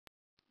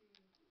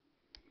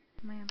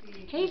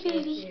Hey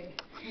baby,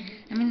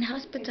 I'm in the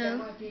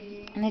hospital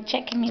and they're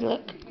checking me.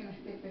 Look,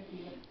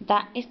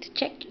 that is to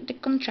check the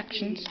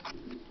contractions,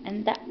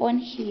 and that one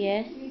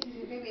here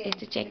is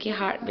to check your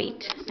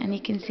heartbeat, and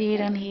you can see it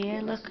on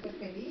here. Look,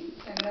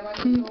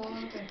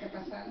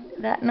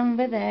 that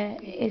number there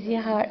is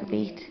your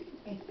heartbeat,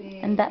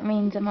 and that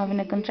means I'm having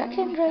a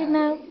contraction right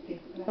now.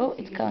 Oh,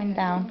 it's going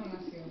down.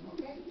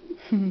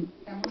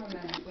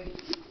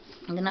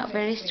 They're not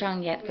very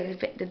strong yet,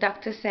 but the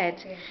doctor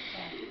said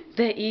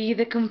they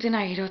either come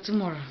tonight or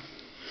tomorrow.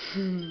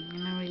 And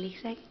I'm really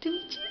excited to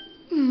meet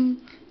you.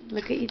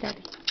 Look at your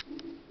daddy.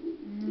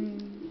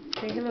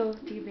 Say hello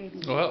to your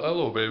baby. Oh,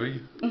 hello,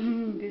 baby.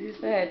 This is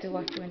for her to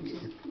watch when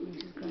she's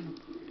grown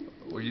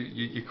up. Well,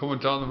 you're coming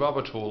down the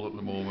rabbit hole at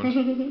the moment.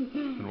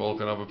 And we're all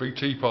going to have a big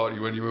tea party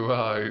when you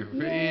arrive.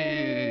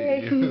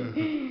 Yay!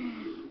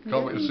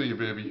 Can't wait to see you,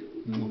 baby.